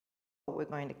We're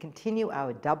going to continue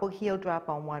our double heel drop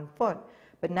on one foot,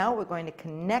 but now we're going to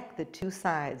connect the two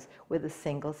sides with a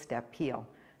single step heel.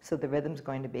 So the rhythm's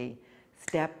going to be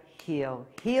step, heel,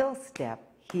 heel, step,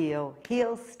 heel,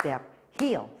 heel, step,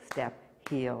 heel, step,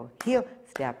 heel, heel,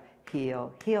 step,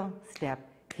 heel, heel, step,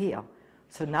 heel.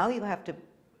 So now you have to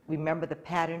remember the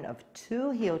pattern of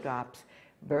 2 heel drops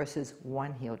versus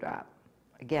 1 heel drop.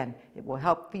 Again, it will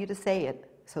help for you to say it,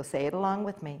 so say it along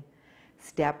with me.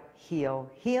 Step, heel,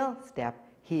 heel, step,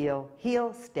 heel,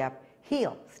 heel, step,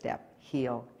 heel, step,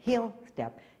 heel, heel,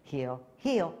 step, heel,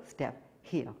 heel, step,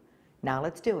 heel. Now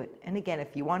let's do it. And again,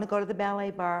 if you want to go to the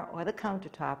ballet bar or the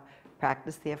countertop,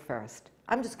 practice there first.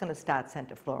 I'm just going to start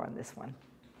center floor on this one.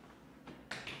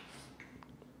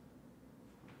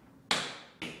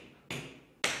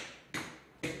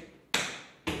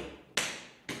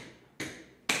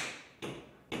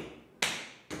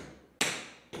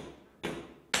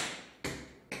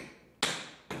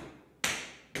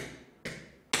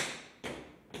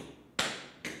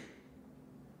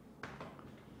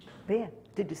 There.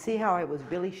 Did you see how I was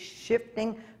really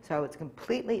shifting? So it's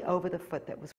completely over the foot that was